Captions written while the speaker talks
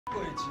魏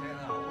谦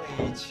啊，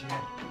魏谦，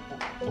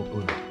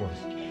我。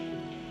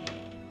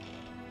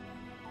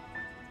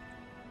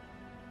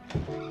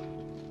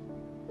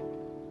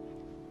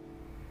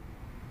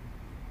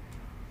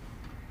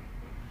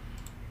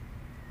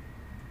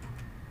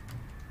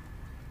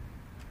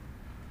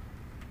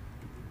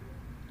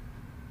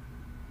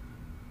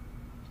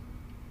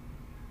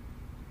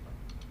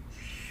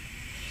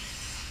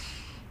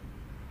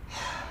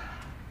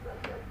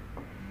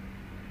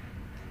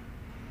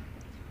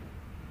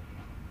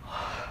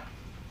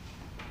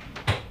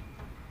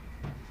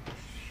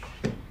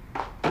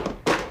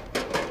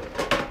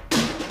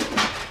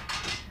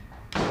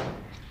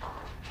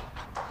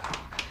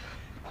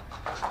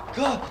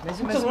哥，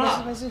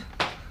没事，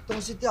东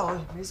西掉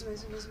了，没事。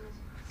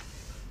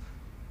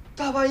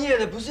大半夜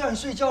的，不是让你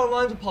睡觉了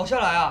吗？你就跑下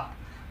来啊？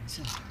没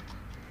事，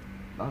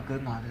帮哥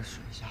拿个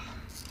水一下。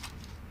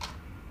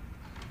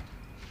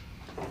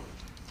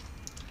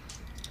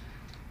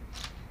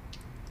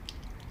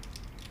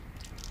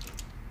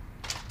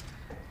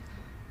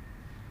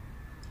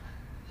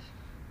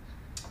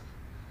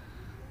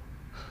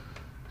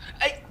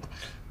哎，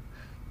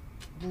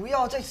不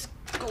要再吃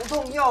头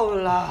痛药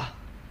了啦！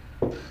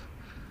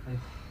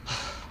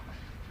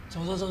 走，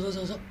有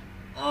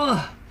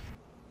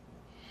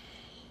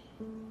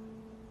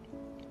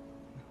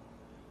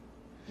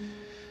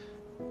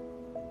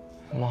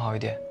没有好一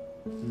点？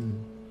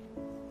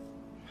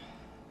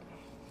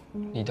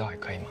力道还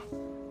可以吗？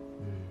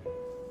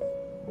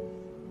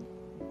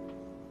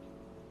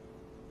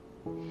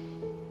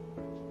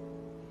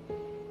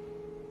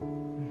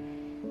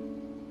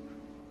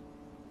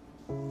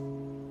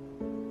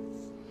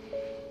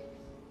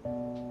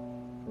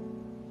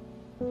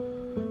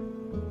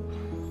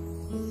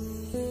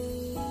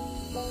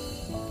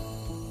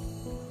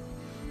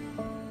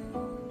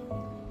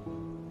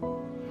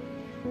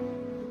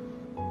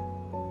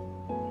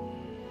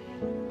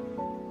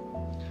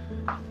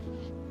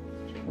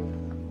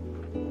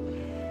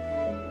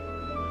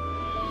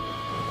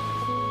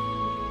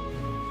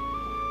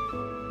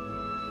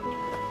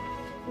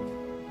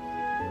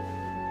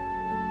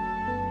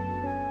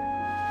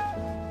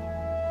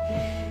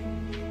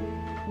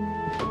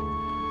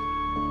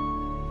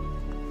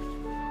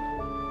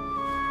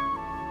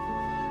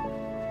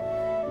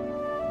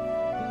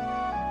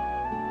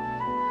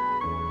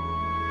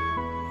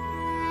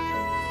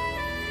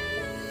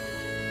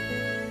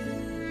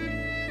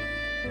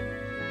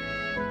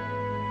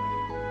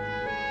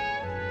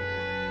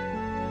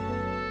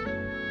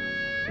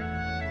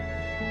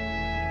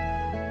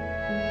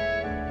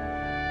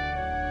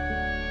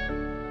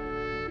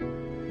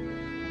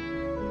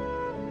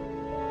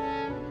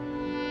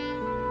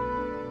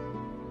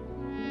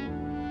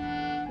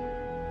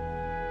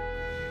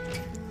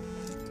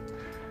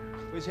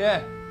魏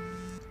谦，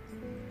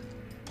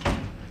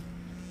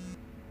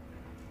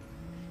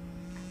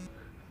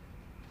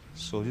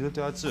手机都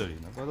掉在这里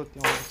呢，不要都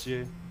掉不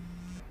接。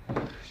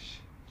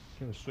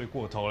给我睡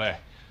过头嘞！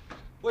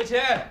魏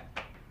谦，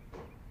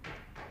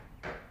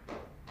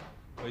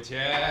魏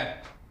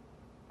谦，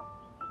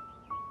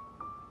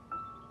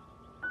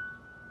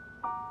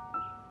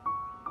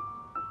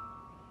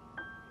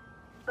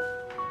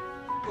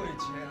魏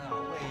谦啊，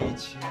魏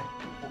谦，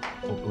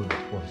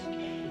我。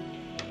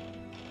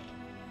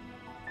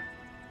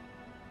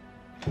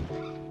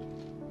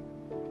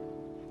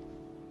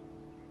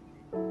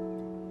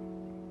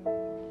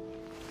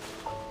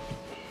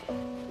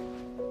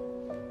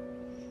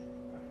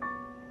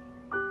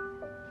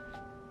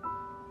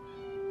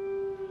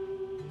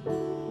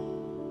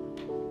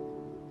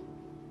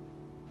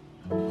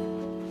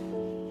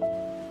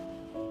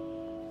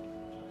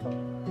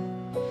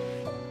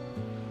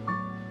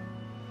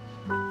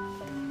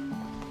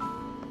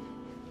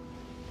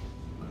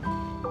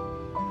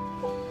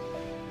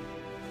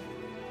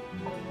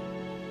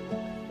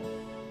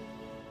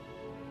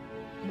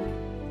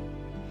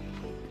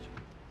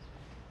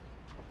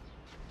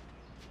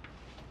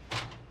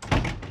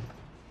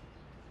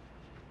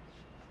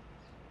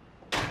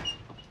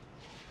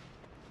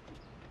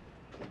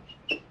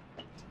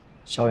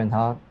 小远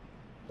他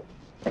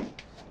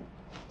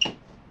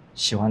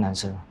喜欢男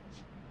生，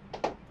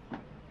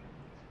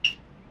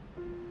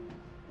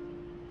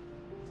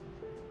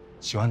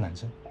喜欢男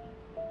生？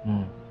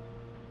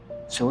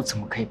所以我怎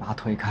么可以把他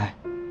推开？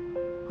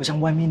会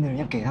像外面的人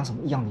要给他什么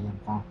异样的眼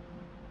光？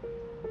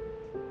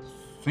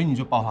所以你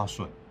就抱他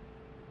睡？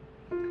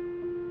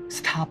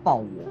是他抱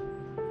我，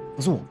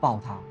不是我抱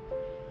他。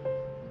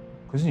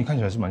可是你看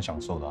起来是蛮享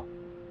受的啊。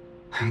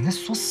哎，你在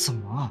说什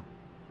么啊？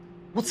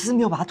我只是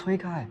没有把他推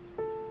开。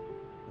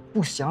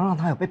 不想让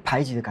他有被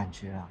排挤的感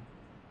觉啊！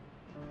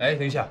哎，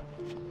等一下，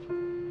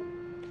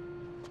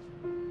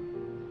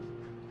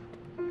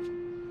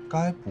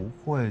该不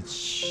会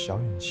小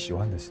远喜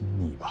欢的是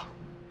你吧？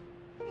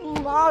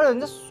妈的，你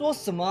在说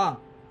什么啊？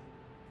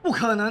不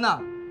可能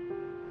啊！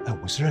哎，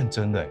我是认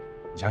真的哎，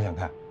你想想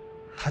看，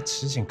他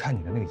之前看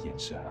你的那个眼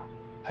神啊，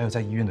还有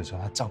在医院的时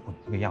候他照顾你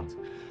那个样子，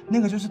那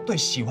个就是对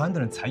喜欢的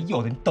人才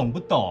有的，你懂不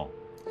懂？